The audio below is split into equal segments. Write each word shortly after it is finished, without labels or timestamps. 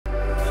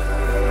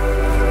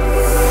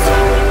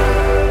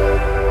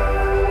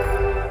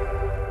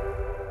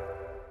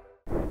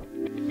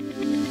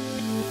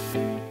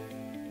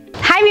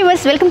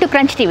Viewers, welcome to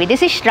Krunchtv.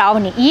 This is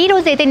Shravani. ఈ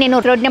రోజు అయితే నేను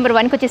రోడ్ నెంబర్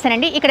 1కి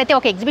వచ్చేసానండి. ఇక్కడైతే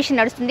ఒక ఎగ్జిబిషన్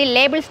నడుస్తుంది,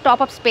 లేబుల్స్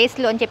టాప్ అప్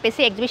స్పేస్లో అని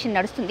చెప్పేసి ఎగ్జిబిషన్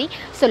నడుస్తుంది.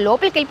 సో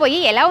లోపలికి వెళ్ళిపోయి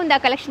ఎలా ఉంది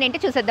ఆ కలెక్షన్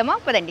ఏంటో చూసేద్దామా,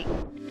 పదండి.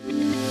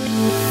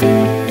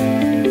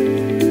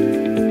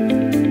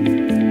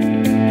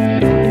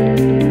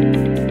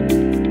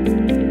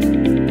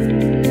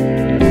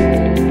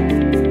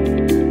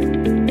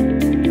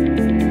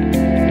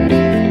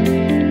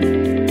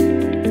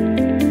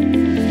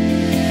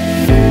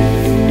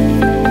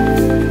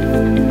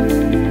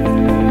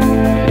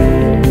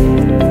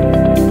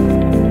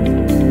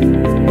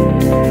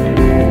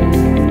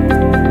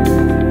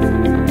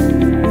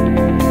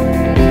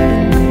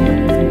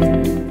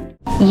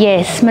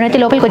 ఎస్, మనమైతే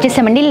లోపలికి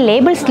వచ్చేసామండి.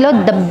 లేబుల్స్లో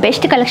ద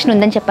బెస్ట్ కలెక్షన్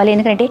ఉందని చెప్పాలి.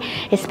 ఎందుకంటే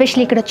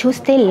ఎస్పెషల్లీ ఇక్కడ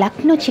చూస్తే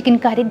Lucknow chicken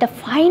curry the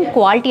fine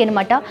quality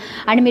అనమాట.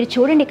 అండ్ మీరు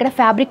చూడండి, ఇక్కడ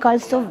fabric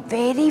also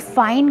very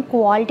fine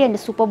quality and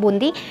super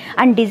ఉంది.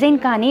 అండ్ డిజైన్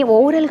కానీ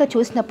ఓవరాల్గా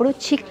చూసినప్పుడు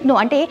చికెన్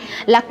అంటే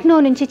లక్నో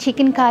నుంచి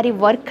చికెన్ కర్రీ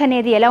వర్క్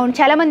అనేది ఎలా ఉంది.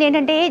 చాలామంది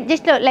ఏంటంటే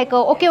జస్ట్ లైక్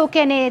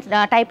ఓకే అనే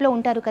టైప్లో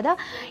ఉంటారు కదా,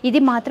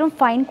 ఇది మాత్రం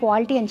ఫైన్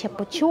క్వాలిటీ అని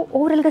చెప్పొచ్చు.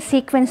 ఓవరాల్గా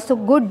సీక్వెన్స్తో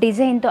గుడ్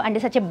డిజైన్తో అండ్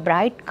సచ్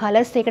బ్రైట్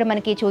కలర్స్ ఇక్కడ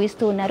మనకి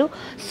చూపిస్తూ ఉన్నారు.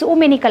 సో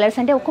మెనీ కలర్స్,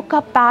 అంటే ఒక్కొక్క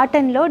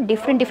ప్యాటర్న్లో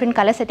డిఫరెంట్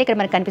కలర్స్ అయితే ఇక్కడ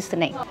మనకు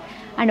కనిపిస్తున్నాయి.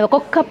 అండ్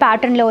ఒక్కొక్క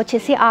ప్యాటర్న్లో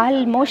వచ్చేసి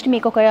ఆల్మోస్ట్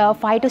మీకు ఒక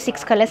 5 to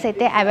 6 కలర్స్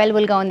అయితే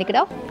అవైలబుల్గా ఉంది ఇక్కడ.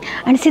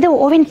 అండ్ సీదా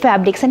ఓవెన్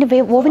ఫ్యాబ్రిక్స్, అంటే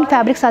oven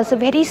fabrics also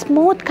very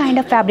smooth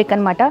kind of fabric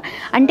అనమాట.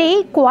 అంటే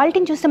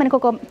క్వాలిటీని చూస్తే మనకు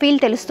ఒక ఫీల్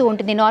తెలుస్తూ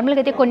ఉంటుంది.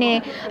 నార్మల్గా అయితే కొన్ని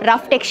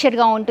రఫ్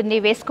టెక్స్చర్గా ఉంటుంది,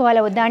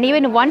 వేసుకోవాలా వద్దా అండ్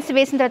ఈవెన్ వన్స్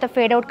వేసిన తర్వాత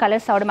ఫేడ్ అవుట్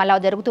కలర్స్ అవడం అలా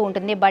జరుగుతూ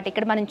ఉంటుంది. బట్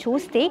ఇక్కడ మనం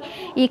చూస్తే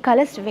ఈ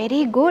కలర్స్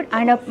వెరీ గుడ్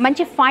అండ్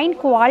మంచి ఫైన్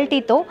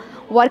క్వాలిటీతో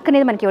వర్క్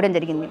అనేది మనకి ఇవ్వడం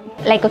జరిగింది.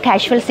 Like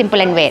casual,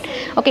 simple and wear.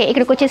 Okay,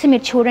 ఇక్కడికి వచ్చేసి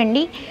మీరు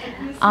చూడండి,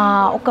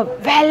 ఒక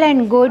well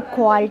and good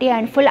quality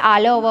and full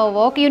all over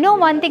work.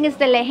 One thing is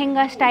the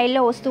lehenga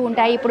స్టైల్లో వస్తూ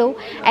ఉంటాయి. ఇప్పుడు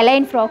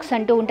ఎలైన్ ఫ్రాక్స్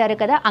అంటూ ఉంటారు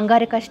కదా,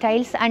 అంగారికా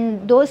styles and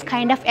those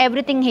kind of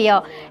everything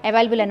here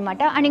available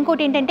అనమాట. అండ్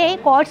ఇంకోటి ఏంటంటే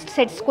కార్డ్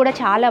సెట్స్ కూడా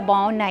చాలా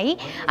బాగున్నాయి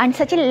అండ్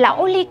సచ్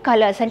లవ్లీ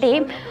కలర్స్, అంటే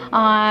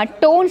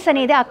టోన్స్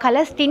అనేది ఆ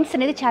కలర్స్ టింట్స్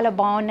అనేది చాలా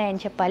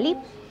బాగున్నాయని చెప్పాలి.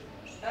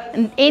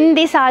 In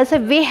this also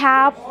we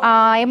have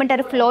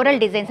ఏమంటారు ఫ్లోరల్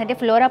డిజైన్స్, అంటే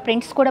ఫ్లోరా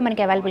ప్రింట్స్ కూడా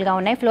మనకి అవైలబుల్గా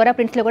ఉన్నాయి. ఫ్లోరా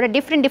ప్రింట్స్లో కూడా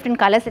డిఫరెంట్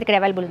కలర్స్ ఇక్కడ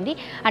అవైలబుల్ ఉంది.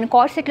 అండ్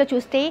కార్డ్ సెట్లో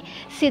చూస్తే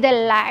see the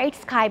light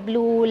sky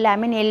blue,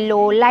 lemon yellow,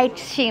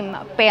 light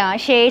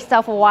shades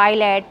of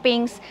violet,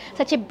 pinks,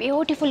 such a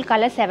beautiful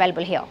colours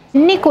available here.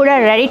 అన్నీ కూడా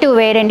రెడీ టు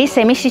వేర్ అండి,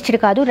 సెమీ స్టిచ్డ్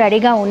కాదు,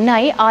 రెడీగా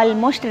ఉన్నాయి,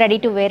 ఆల్మోస్ట్ రెడీ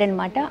టు వేర్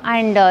అనమాట.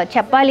 అండ్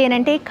చెప్పాలి అని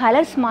అంటే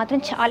కలర్స్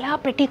మాత్రం చాలా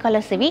ప్రిటీ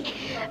కలర్స్ ఇవి.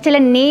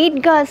 చాలా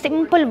నీట్గా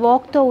సింపుల్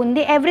వర్క్తో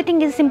ఉంది.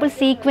 ఎవ్రీథింగ్ ఈజ్ సింపుల్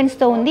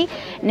సీక్వెన్స్తో ఉంది.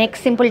 నెక్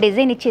సింపుల్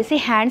డిజైన్ ఇచ్చేసి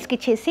హ్యాండ్స్కి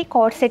ఇచ్చేసి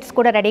కార్డ్ సెట్స్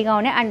కూడా రెడీగా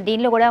ఉన్నాయి. అండ్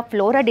దీనిలో కూడా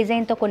ఫ్లోరా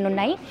డిజైన్తో కొన్ని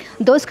ఉన్నాయి.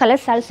 Those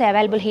colours also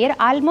available here.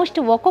 Almost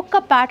ఒక్కొక్క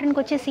ప్యాటర్న్కి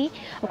వచ్చేసి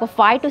ఒక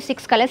 5 to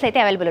 6 కలర్స్ అయితే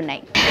అవైలబుల్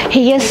ఉన్నాయి.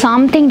 Hear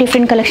something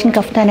different collection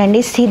kaftan.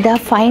 See the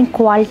fine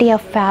quality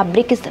of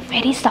fabric is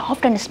very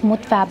soft and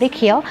smooth fabric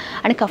here.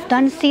 And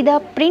kaftan, see the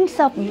prints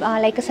of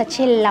like such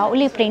a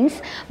lovely prints,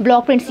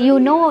 block prints.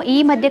 ఈ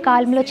మధ్య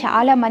కాలంలో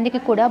చాలా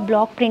మందికి కూడా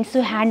block prints,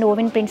 hand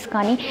woven prints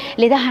కానీ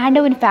లేదా hand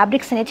woven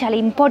fabrics అనేది చాలా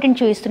ఇంపార్టెంట్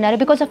చూపిస్తున్నారు.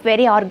 బికాస్ ఆఫ్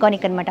వెరీ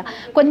ఆర్గానిక్ అనమాట.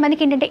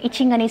 కొంతమందికి ఏంటంటే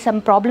ఇచ్చింగ్ అని సమ్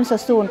ప్రాబ్లమ్స్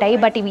వస్తూ ఉంటాయి.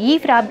 బట్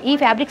ఈ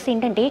ఫ్యాబ్రిక్స్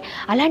ఏంటంటే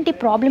అలాంటి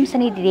ప్రాబ్లమ్స్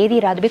అనేది ఏది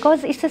రాదు.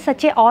 Because it's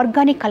such a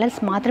organic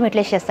colours మాత్రం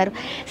ఎట్లా చేస్తారు.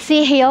 See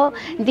here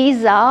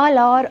these all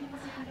are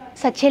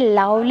such a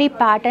lovely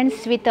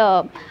patterns with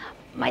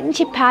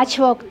మంచి ప్యాచ్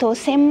వర్క్తో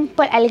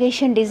సింపుల్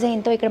ఎలిగేషన్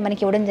డిజైన్తో ఇక్కడ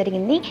మనకి ఇవ్వడం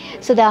జరిగింది.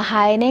 So the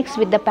హైనెక్స్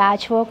with the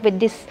patch work with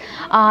this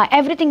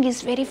everything is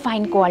very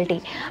fine quality.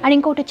 And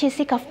ఇంకోటి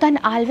వచ్చేసి kaftan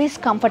always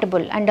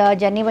comfortable and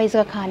journey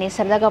వైజ్గా కానీ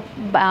సరదాగా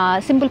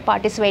సింపుల్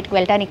పార్టీస్ వెయిట్కి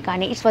వెళ్ళడానికి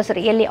కానీ ఇట్స్ వాస్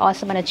రియల్లీ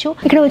ఆసమ్ అనొచ్చు.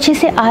 ఇక్కడ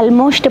వచ్చేసి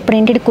almost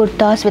printed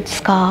kurtas with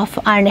scarf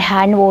and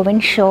hand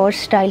woven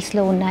shirts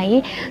స్టైల్స్లో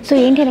ఉన్నాయి. సో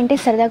ఏంటి అంటే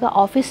సరదాగా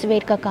ఆఫీస్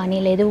వేర్గా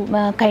కానీ లేదు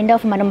కైండ్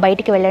ఆఫ్ మనం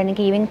బయటికి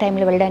వెళ్ళడానికి ఈవినింగ్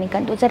టైంలో వెళ్ళడానికి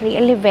కానీ those are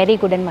really very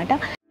good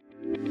అనమాట.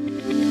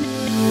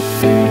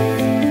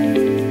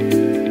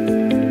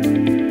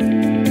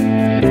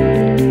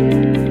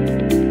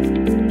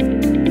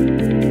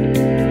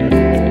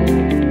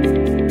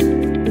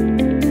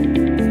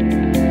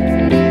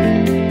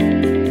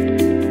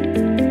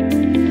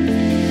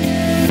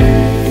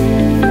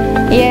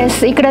 ఎస్,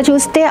 ఇక్కడ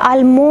చూస్తే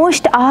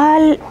almost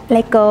all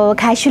like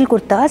casual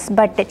kurtas.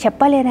 But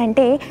చెప్పాలి అని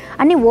అంటే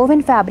అన్ని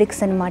ఓవెన్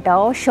ఫ్యాబ్రిక్స్ అనమాట.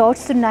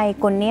 షర్ట్స్ ఉన్నాయి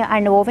కొన్ని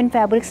అండ్ ఓవెన్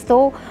ఫ్యాబ్రిక్స్తో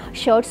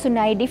షర్ట్స్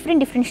ఉన్నాయి.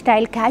 డిఫరెంట్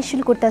స్టైల్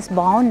క్యాజువల్ కుర్తాస్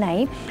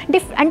బాగున్నాయి.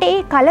 అంటే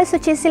కలర్స్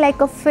వచ్చేసి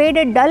లైక్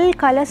ఫేడెడ్ డల్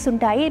కలర్స్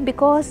ఉంటాయి.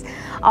 బికాస్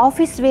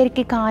ఆఫీస్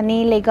వేర్కి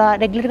కానీ లేక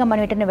రెగ్యులర్గా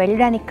మనం ఎటైనా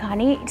వెళ్ళడానికి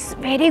కానీ ఇట్స్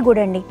వెరీ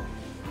గుడ్ అండి.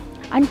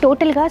 అండ్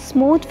టోటల్గా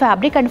smooth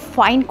fabric and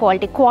fine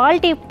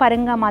quality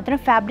పరంగా మాత్రం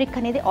ఫ్యాబ్రిక్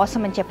అనేది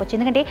ఆసమ్ అని చెప్పొచ్చు.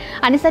 ఎందుకంటే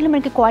అన్నిసార్లు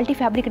మనకి క్వాలిటీ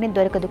ఫ్యాబ్రిక్ అనేది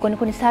దొరకదు.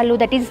 కొన్నిసార్లు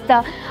దట్ ఈస్ ద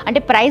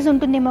అంటే ప్రైస్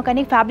ఉంటుందేమో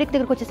కానీ ఫ్యాబ్రిక్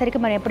దగ్గరకు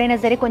వచ్చేసరికి మనం ఎప్పుడైనా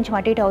సరే కొంచెం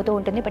అటు ఇటు అవుతూ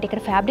ఉంటుంది. బట్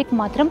ఇక్కడ ఫ్యాబ్రిక్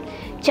మాత్రం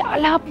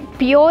చాలా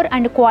ప్యూర్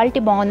అండ్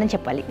క్వాలిటీ బాగుందని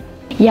చెప్పాలి.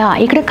 యా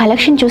ఇక్కడ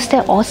కలెక్షన్ చూస్తే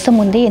ఆసమ్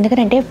ఉంది.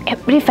 ఎందుకంటే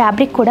ఎవ్రీ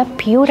ఫ్యాబ్రిక్ కూడా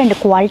ప్యూర్ అండ్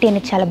క్వాలిటీ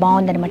అనేది చాలా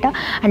బాగుందనమాట.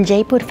 అండ్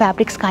జైపూర్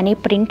ఫ్యాబ్రిక్స్ కానీ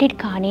ప్రింటెడ్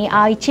కానీ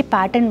ఆ ఇచ్చే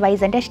ప్యాటర్న్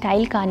వైజ్ అంటే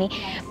స్టైల్ కానీ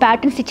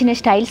ప్యాటర్న్స్ ఇచ్చిన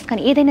స్టైల్స్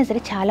కానీ ఏదైనా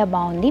సరే చాలా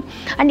బాగుంది.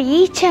 అండ్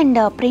ఈచ్ అండ్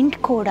ప్రింట్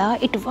కూడా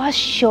it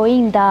was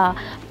showing the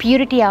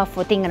purity of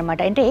thing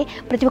అనమాట. అంటే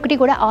ప్రతి ఒక్కటి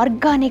కూడా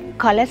ఆర్గానిక్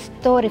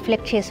కలర్స్తో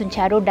రిఫ్లెక్ట్ చేసి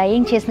ఉంచారు.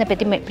 డైయింగ్ చేసిన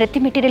ప్రతి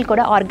మెటీరియల్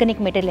కూడా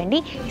ఆర్గానిక్ మెటీరియల్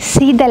అండి.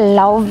 సీ ద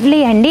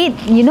లవ్లీ అండి.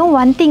 యూనో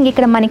వన్ థింగ్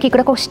ఇక్కడ మనకి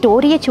ఇక్కడ ఒక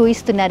స్టోరీయే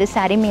చూపిస్తున్నారు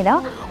శారీ మీద.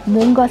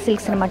 మూంగా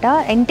సిల్క్స్ అనమాట.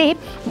 అంటే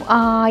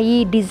ఈ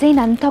డిజైన్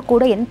అంతా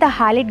కూడా ఎంత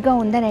హైలైట్గా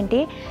ఉందని అంటే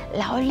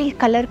లవ్లీ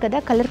కలర్ కదా,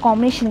 కలర్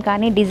కాంబినేషన్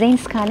కానీ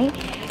డిజైన్స్ కానీ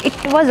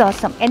ఇట్ వాజ్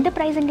ఆసమ్. ఎంత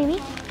ప్రైస్ అండి ఇవి?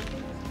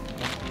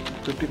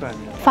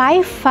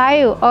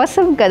 55.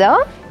 ఆసమ్ కదా.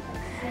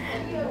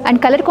 అండ్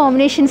కలర్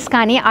కాంబినేషన్స్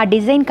కానీ ఆ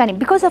డిజైన్ కానీ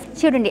బికాస్ ఆఫ్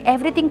చూడండి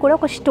ఎవ్రీథింగ్ కూడా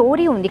ఒక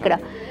స్టోరీ ఉంది ఇక్కడ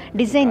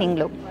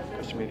డిజైనింగ్లో.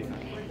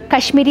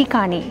 కాశ్మీరీ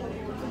కానీ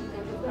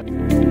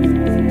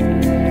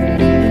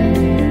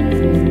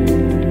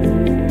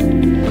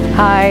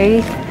Hi,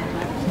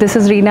 this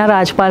is Reena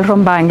Rajpal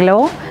from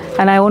Bangalore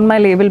and I own my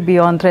label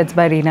Beyond Threads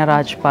by Reena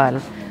Rajpal.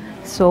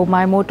 So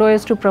my motto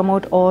is to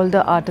promote all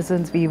the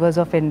artisans weavers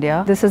of India.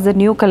 This is the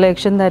new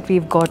collection that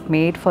we've got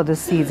made for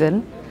this season.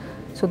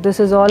 So this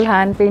is all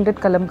hand painted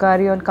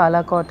kalamkari on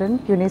kala cotton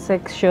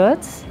unisex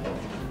shirts.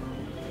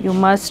 You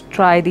must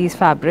try these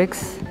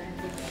fabrics.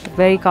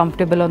 Very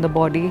comfortable on the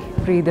body,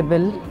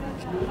 breathable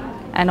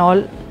and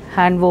all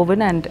hand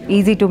woven and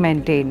easy to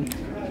maintain.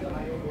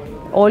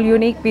 All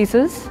unique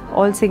pieces,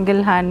 all single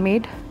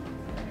handmade.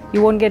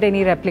 You won't get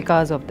any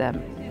replicas of them.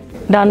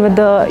 Done with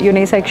the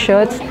unisex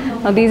shirts.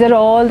 Now these are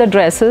all the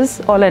dresses,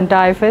 all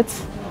entire fits,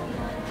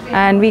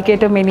 and we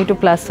cater mainly to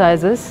plus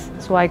sizes.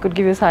 So I could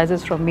give you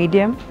sizes from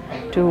medium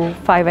to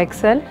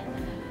 5XL.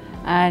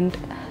 And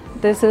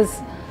this is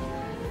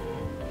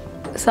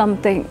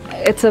something,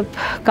 it's a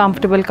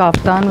comfortable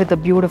kaftan with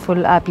a beautiful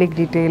applique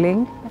detailing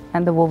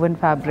and the woven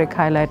fabric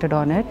highlighted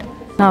on it.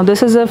 Now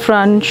this is a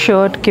front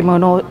shirt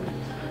kimono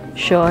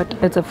shirt.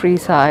 It's a free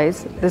size.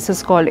 This is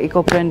called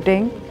eco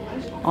printing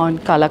on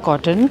kala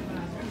cotton,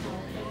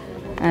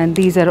 and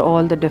these are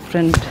all the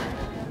different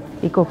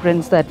eco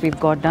prints that we've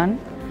got done.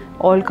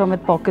 All come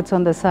with pockets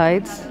on the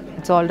sides.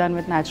 It's all done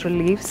with natural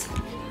leaves.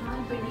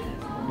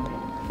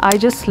 I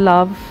just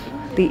love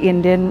the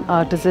Indian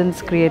artisans'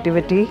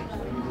 creativity.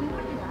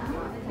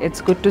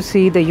 It's good to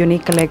see the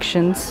unique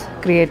collections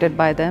created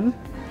by them.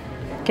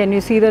 Can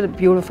you see the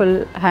beautiful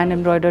hand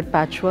embroidered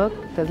patchwork,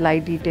 the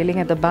light detailing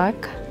at the back?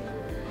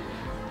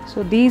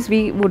 So these we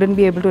wouldn't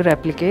be able to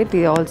replicate.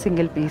 They are all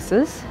single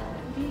pieces.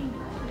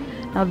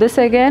 Now this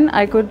again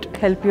I could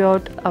help you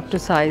out up to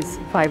size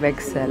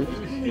 5XL.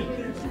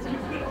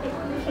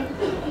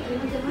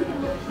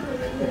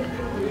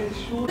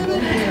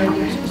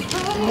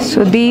 So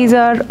these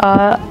are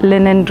our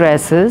linen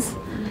dresses.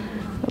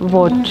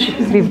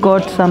 We've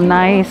got some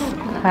nice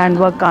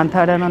handwork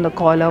kantha done on the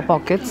collar,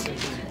 pockets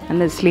and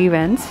the sleeve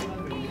ends.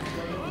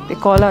 They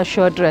call our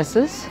shirt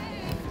dresses.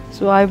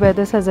 So I wear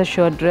this as a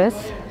shirt dress.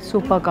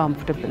 Super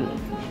comfortable.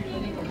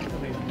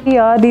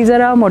 Yeah, these are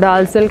our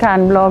modal silk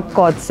hand block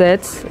cord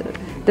sets.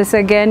 This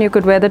again you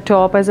could wear the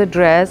top as a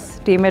dress,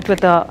 team it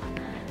with a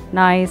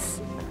nice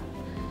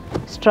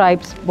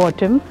stripes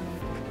bottom.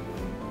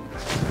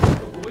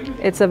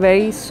 It's a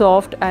very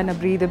soft and a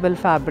breathable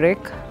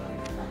fabric.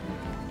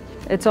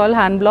 It's all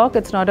hand block,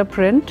 it's not a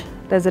print.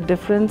 There's a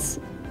difference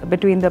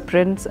between the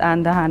prints and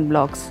the hand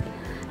blocks.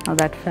 Now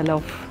that fell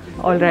off.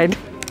 All right.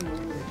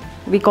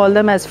 We call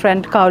them as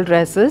front cowl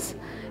dresses.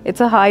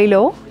 It's a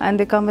high-low and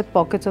they come with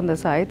pockets on the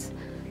sides.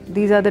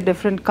 These are the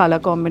different color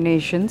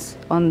combinations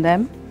on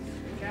them.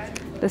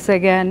 This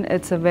again,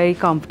 it's a very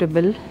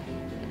comfortable,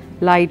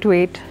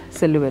 lightweight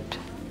silhouette.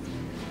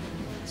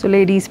 So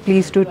ladies,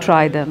 please do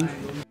try them.